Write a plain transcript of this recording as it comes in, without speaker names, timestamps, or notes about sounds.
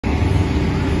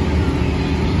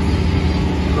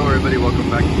everybody, welcome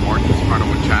back to Martin's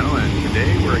Carnival channel, and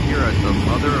today we're here at the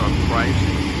Mother of Christ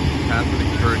Catholic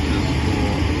Church's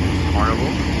School Carnival.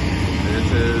 This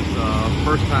is the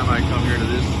first time I come here to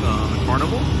this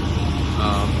carnival,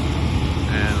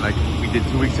 and like we did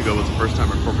 2 weeks ago was the first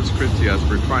time at Corpus Christi, as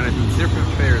we're trying to do different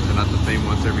fairs and not the same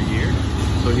ones every year.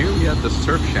 So here we have the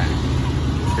Surf Shack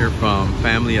here from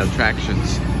Family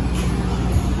Attractions.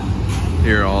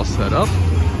 Here all set up.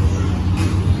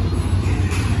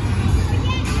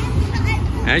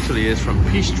 Actually, it's from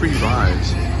Peachtree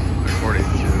Rides, according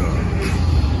to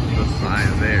the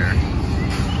sign there.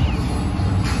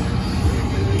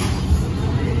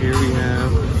 Here we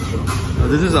have,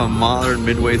 this is a modern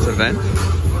midways event.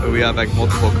 We have like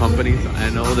multiple companies. I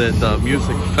know that the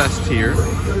Music Fest here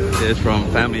is from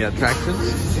Family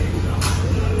Attractions.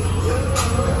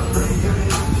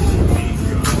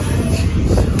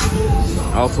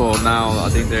 Also now, I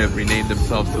think they have renamed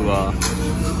themselves to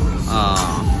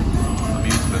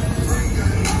amusement.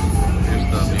 Here's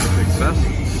the Music Fest.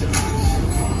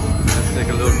 Let's take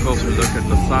a little closer look at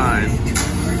the sign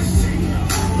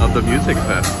of the Music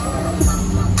Fest.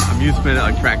 Amusement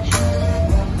attraction.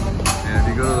 And if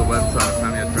you go to the website of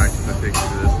Family Attractions, it takes you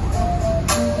to this one.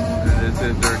 And this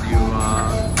is their new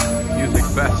Music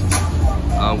Fest.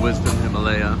 Wisdom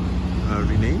Himalaya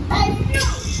renamed.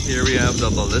 Here we have the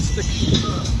Ballistic.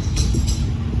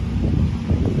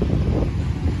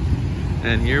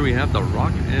 And here we have the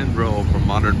Rock and Roll from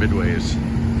Modern Midways.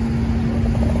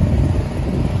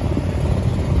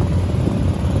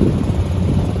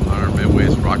 Modern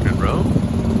Midways Rock and Roll.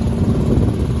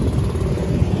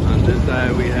 On this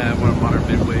side we have one of Modern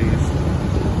Midways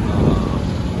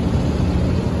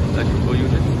electrical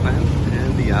unit plants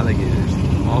and the alligators.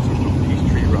 Also from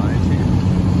Peachtree Rides here.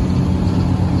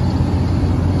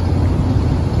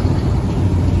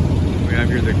 We have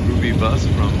here the Groovy Bus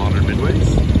from Modern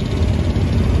Midways.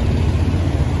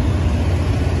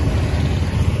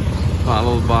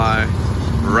 Followed by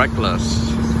Reckless.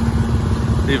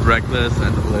 These Reckless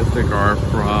and the Ballistic are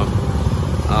from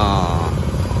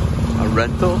a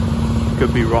rental.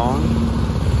 Could be wrong.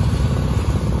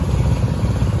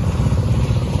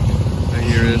 And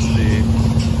here is the,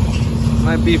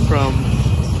 might be from,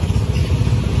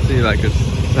 see if I could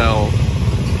tell,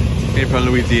 came from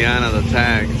Louisiana, the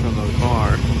tags from the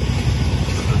car,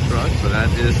 from the truck, but that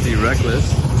is the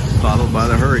Reckless, followed by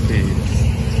the Hurricane.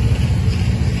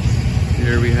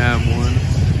 Here we have one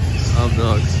of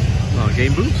the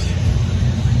game booths.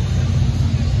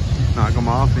 Knock them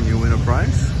off and you win a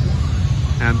prize.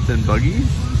 Hampton Buggies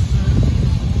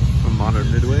from Modern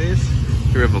Midways.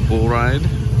 Here we have a bull ride.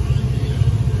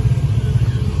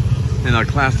 And a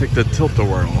classic, the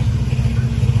Tilt-A-Whirl.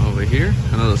 Over here.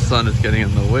 I know the sun is getting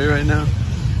in the way right now.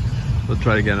 We'll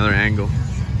try to get another angle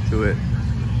to it.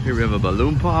 Here we have a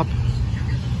balloon pop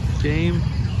game.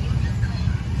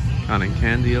 Cotton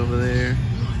candy over there.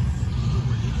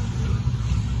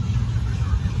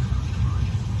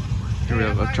 Here we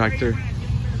have a tractor.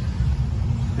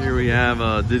 Here we have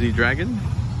a Diddy Dragon.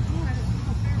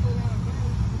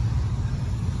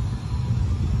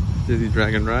 Diddy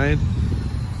Dragon ride.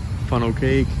 Funnel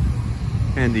cake.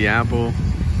 Candy apple.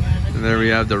 And there we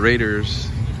have the Raiders.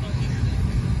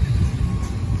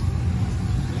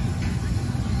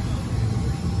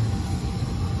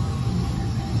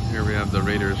 Here we have the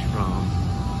Raiders from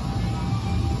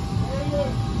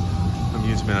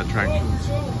Amusement Attractions.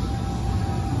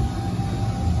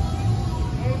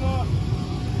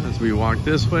 As we walk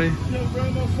this way,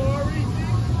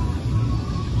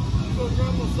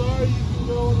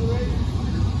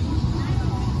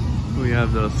 we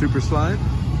have the Super Slide.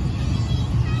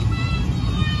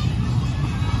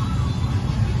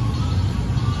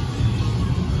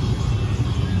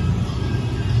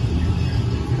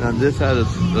 On this side of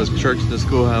the church, the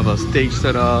school have a stage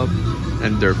set up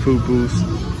and their food booths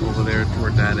over there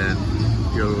toward that end.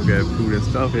 You'll get food and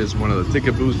stuff. Here's one of the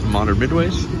ticket booths from Modern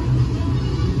Midways.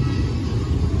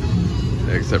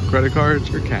 They accept credit cards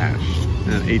or cash.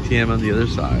 And an ATM on the other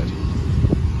side.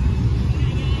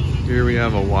 Here we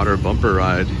have a water bumper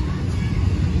ride.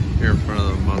 Here in front of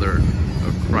the Mother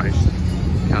of Christ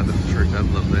Catholic Church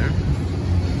emblem there.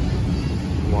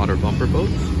 Water bumper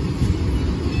boats.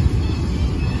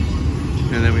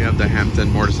 And then we have the Hampton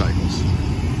motorcycles.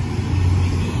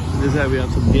 This side we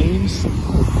have some games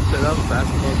set up,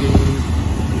 basketball games,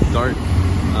 dart,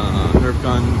 Nerf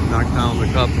gun, knock down the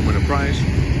cup and win a prize.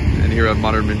 And here we have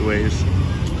Modern Midways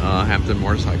Hampton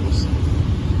motorcycles.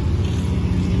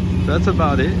 So that's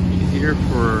about it here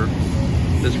for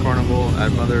this carnival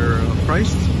at Mother of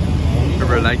Christ.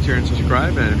 Remember to like, share, and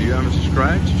subscribe. And if you haven't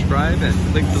subscribed, subscribe and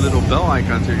click the little bell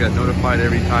icon so you get notified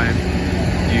every time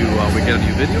you when we get a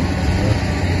new video.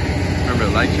 Remember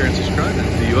to like, share, and subscribe,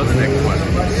 and see you on the next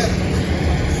one.